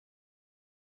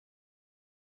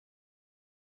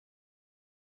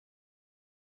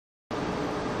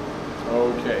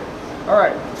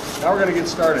Alright, now we're going to get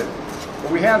started.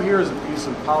 What we have here is a piece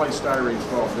of polystyrene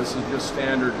foam. This is just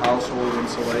standard household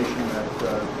insulation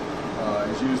that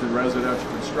is used in residential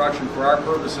construction. For our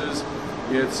purposes,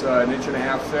 it's an 1.5 inches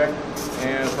thick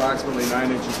and approximately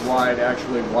 9 inches wide,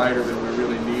 actually wider than we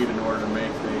really need in order to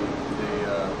make the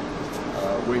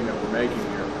wing that we're making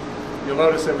here. You'll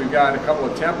notice that we've got a couple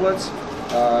of templates.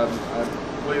 I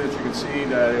believe that you can see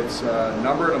that it's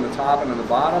numbered on the top and on the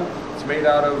bottom. It's made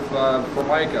out of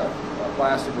formica,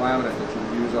 plastic laminate that you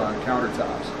would use on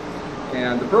countertops.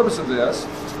 And the purpose of this,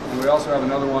 and we also have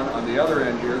another one on the other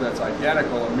end here that's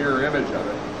identical, a mirror image of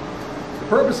it. The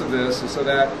purpose of this is so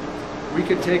that we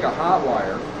can take a hot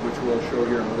wire, which we'll show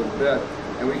here in a little bit,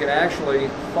 and we can actually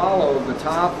follow the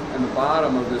top and the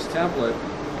bottom of this template,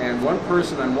 and one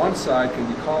person on one side can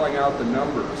be calling out the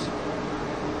numbers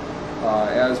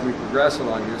as we progress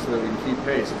along here so that we can keep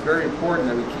pace. It's very important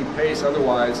that we keep pace,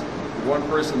 otherwise if one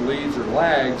person leads or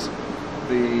lags,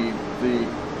 the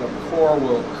core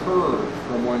will curve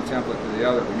from one template to the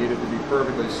other. We need it to be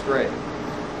perfectly straight.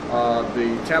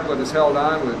 The template is held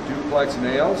on with duplex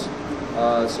nails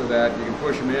so that you can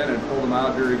push them in and pull them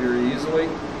out very, very easily.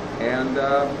 And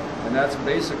that's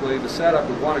basically the setup,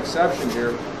 with one exception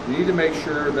here. You need to make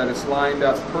sure that it's lined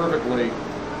up perfectly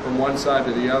from one side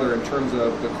to the other in terms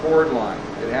of the cord line.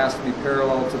 It has to be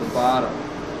parallel to the bottom.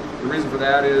 The reason for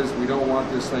that is we don't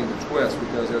want this thing to twist,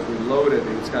 because as we load it,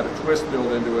 it's got a twist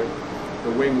built into it.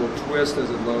 The wing will twist as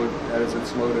it's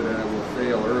loaded, and it will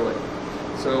fail early.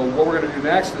 So what we're going to do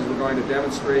next is we're going to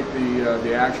demonstrate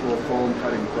the actual foam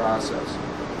cutting process.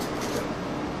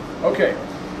 Okay,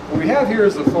 what we have here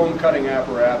is the foam cutting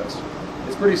apparatus.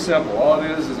 It's pretty simple. All it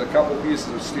is a couple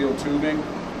pieces of steel tubing,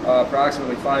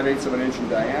 approximately 5/8 of an inch in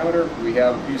diameter. We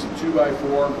have a piece of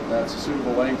 2x4 that's a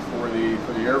suitable length for the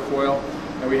airfoil,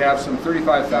 and we have some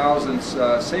 35 thousandths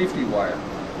safety wire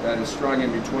that is strung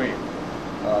in between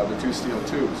the two steel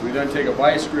tubes. We then take a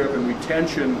vice grip and we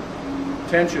tension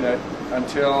it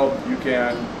until you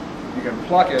can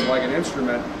pluck it like an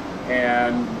instrument,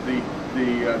 and the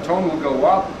tone will go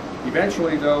up.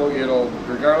 Eventually, though, it'll,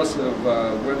 regardless of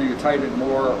whether you tighten it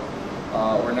more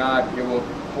or not, it will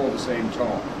hold the same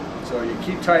tone. So you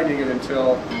keep tightening it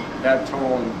until that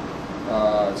tone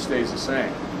stays the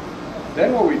same.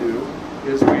 Then what we do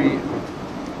is we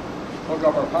hook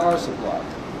up our power supply.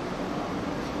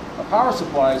 A power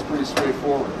supply is pretty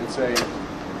straightforward. It's a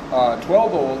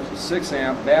 12-volt,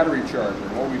 6-amp battery charger.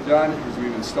 And what we've done is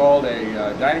we've installed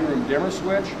a dining room dimmer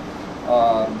switch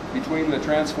between the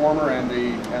transformer and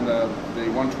the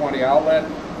 120 outlet.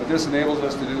 What this enables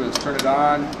us to do is turn it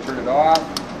on, turn it off,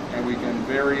 and we can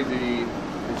vary the,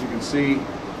 as you can see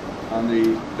on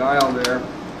the dial there,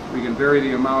 we can vary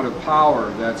the amount of power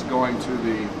that's going to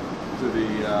the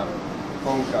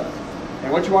foam cutter.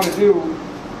 And what you want to do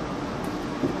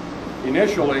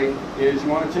initially is you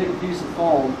want to take a piece of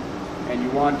foam and you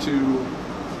want to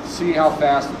see how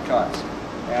fast it cuts.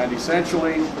 And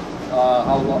essentially,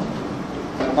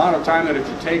 the amount of time that it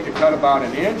should take to cut about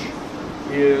an inch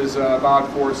is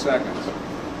about 4 seconds.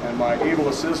 And my able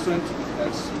assistant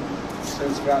has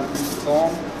since got a piece of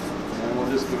foam, and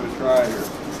we'll just give it a try here.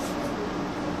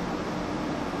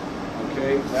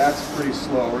 Okay, that's pretty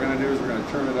slow. What we're going to do is we're going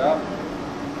to turn it up.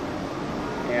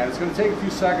 And it's going to take a few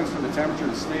seconds for the temperature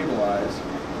to stabilize,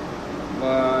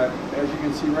 but as you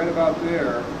can see right about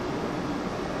there,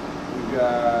 we've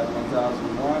got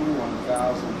 1001,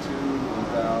 1002,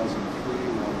 1003,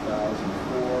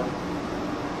 1004.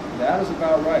 That is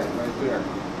about right there.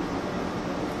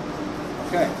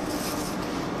 Okay,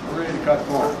 we're ready to cut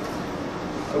foam.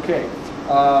 Okay,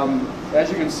 as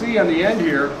you can see on the end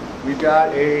here, we've got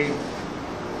a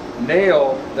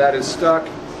nail that is stuck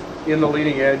in the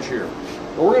leading edge here.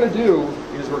 What we're going to do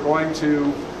is we're going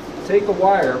to take the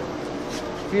wire,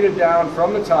 feed it down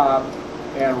from the top,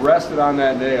 and rest it on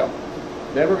that nail.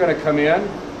 Then we're going to come in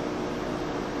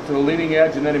to the leading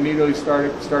edge and then immediately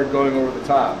start going over the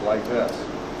top like this.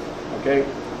 Okay.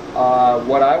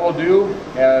 What I will do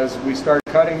as we start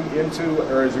cutting into,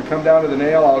 or as we come down to the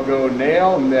nail, I'll go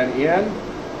nail and then in,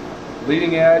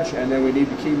 leading edge, and then we need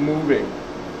to keep moving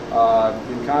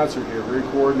in concert here, very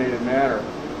coordinated manner.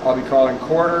 I'll be calling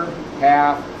quarter,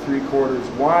 half, 3/4,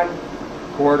 1,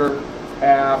 quarter,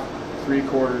 half,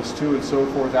 3/4, 2, and so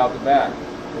forth out the back.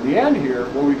 In the end here,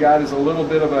 what we got is a little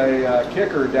bit of a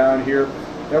kicker down here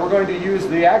that we're going to use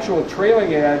the actual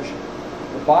trailing edge.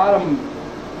 The bottom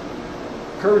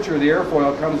curvature of the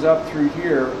airfoil comes up through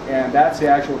here, and that's the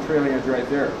actual trailing edge right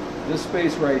there. This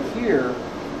space right here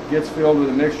gets filled with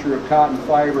a mixture of cotton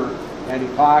fiber and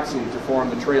epoxy to form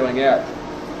the trailing edge.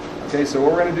 Okay, so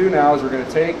what we're going to do now is we're going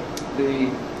to take the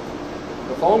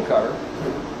foam cutter,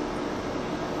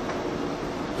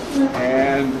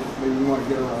 And maybe we want to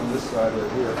get around this side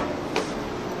right here.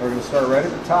 We're going to start right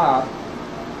at the top,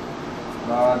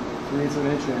 about 3/8 of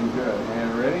an inch in, good.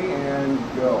 And ready, and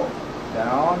go.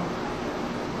 Down.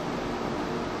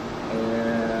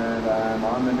 And I'm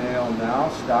on the nail now.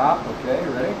 Stop. Okay,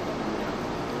 ready?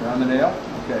 You're on the nail?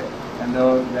 Okay. And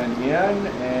then in,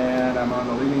 and I'm on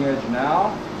the leading edge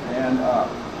now, and up.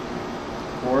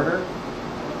 Quarter.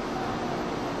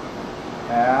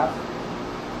 Half.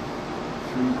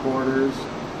 3/4.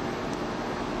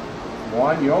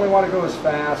 1. You only want to go as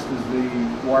fast as the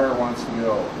wire wants to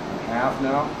go. Half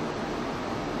now.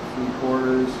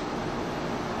 3/4.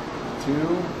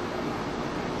 2.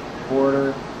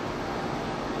 Quarter.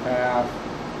 Half.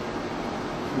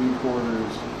 3/4.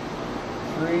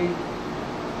 3.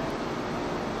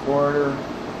 Quarter.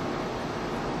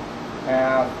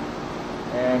 Half.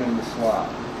 And in the slot.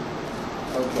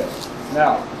 Okay.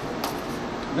 Now,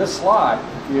 this slot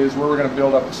is where we're going to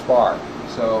build up the spar.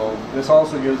 So this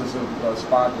also gives us a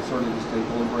spot to sort of just take a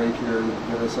little break here and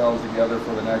get ourselves together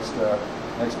for the next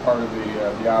part of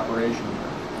the operation.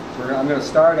 So I'm going to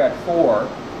start at 4,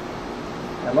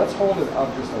 and let's hold it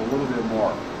up just a little bit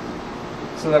more,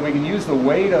 so that we can use the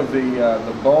weight of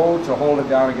the bow to hold it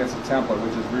down against the template,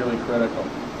 which is really critical.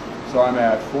 So I'm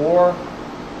at 4,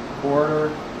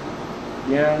 quarter,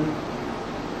 in,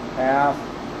 half,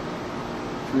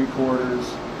 3/4,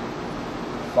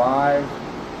 5,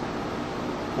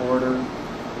 quarter,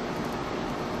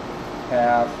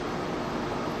 half,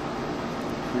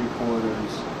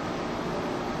 3/4,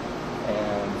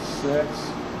 and 6,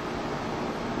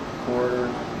 quarter,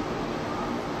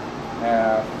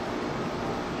 half,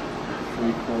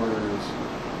 3/4,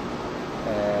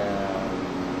 and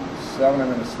 7. I'm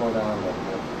going to slow down a little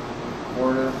bit.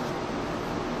 Quarter.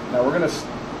 Now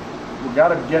we've got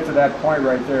to get to that point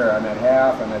right there. I'm at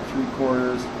half, I'm at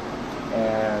 3/4,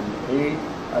 and 8.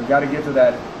 I've got to get to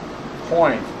that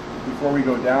point before we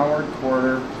go downward.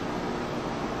 Quarter,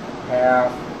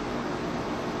 half,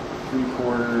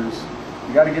 3/4.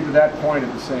 You got to get to that point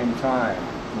at the same time.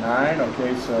 9.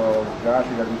 Okay, so gosh,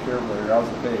 you got to be careful here. How's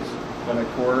the pace? Then a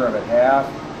quarter. I'm at half,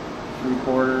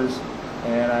 3/4,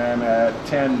 and I'm at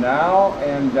 10 now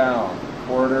and down.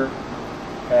 Quarter,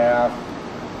 half,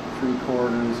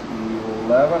 3/4,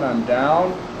 11. I'm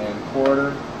down, and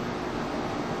quarter,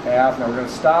 half. Now we're going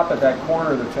to stop at that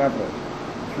corner of the template.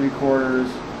 3/4,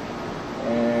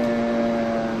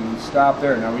 and stop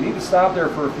there. Now we need to stop there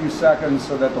for a few seconds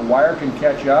so that the wire can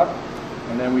catch up,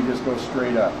 and then we just go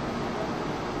straight up.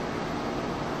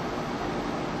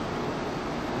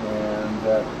 And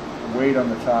that weight on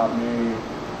the top may...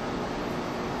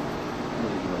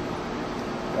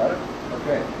 Got it?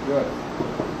 Okay, good.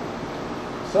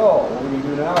 So what we can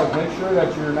do now is make sure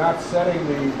that you're not setting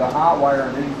the hot wire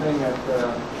on anything that's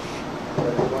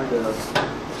going to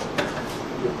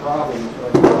be a problem as far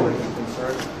as welding is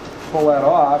concerned. Pull that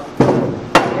off,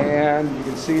 and you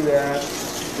can see that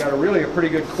you've got a pretty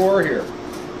good core here.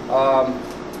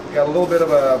 Got a little bit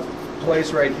of a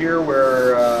place right here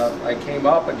where I came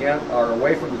up again, or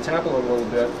away from the template a little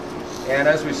bit, and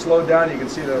as we slowed down you can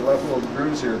see the left little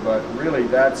grooves here, but really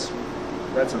that's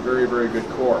a very, very good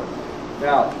core.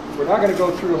 Now, we're not going to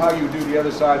go through how you do the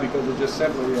other side because it's just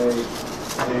simply a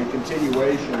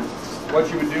continuation. What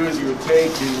you would do is you would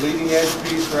take the leading edge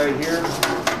piece right here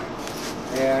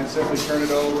and simply turn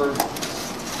it over,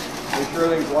 make sure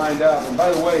everything's lined up. And by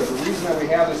the way, the reason that we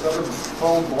have this other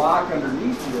foam block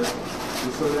underneath here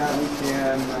is so that we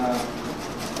can,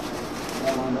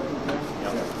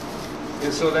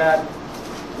 is so that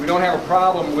we don't have a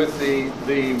problem with the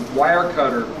wire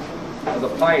cutter of the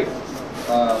pipe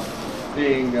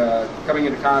coming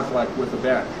into conflict with the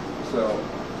bench. So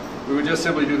we would just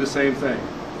simply do the same thing.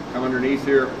 Come underneath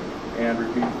here and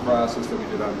repeat the process that we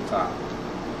did on the top.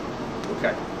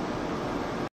 Okay.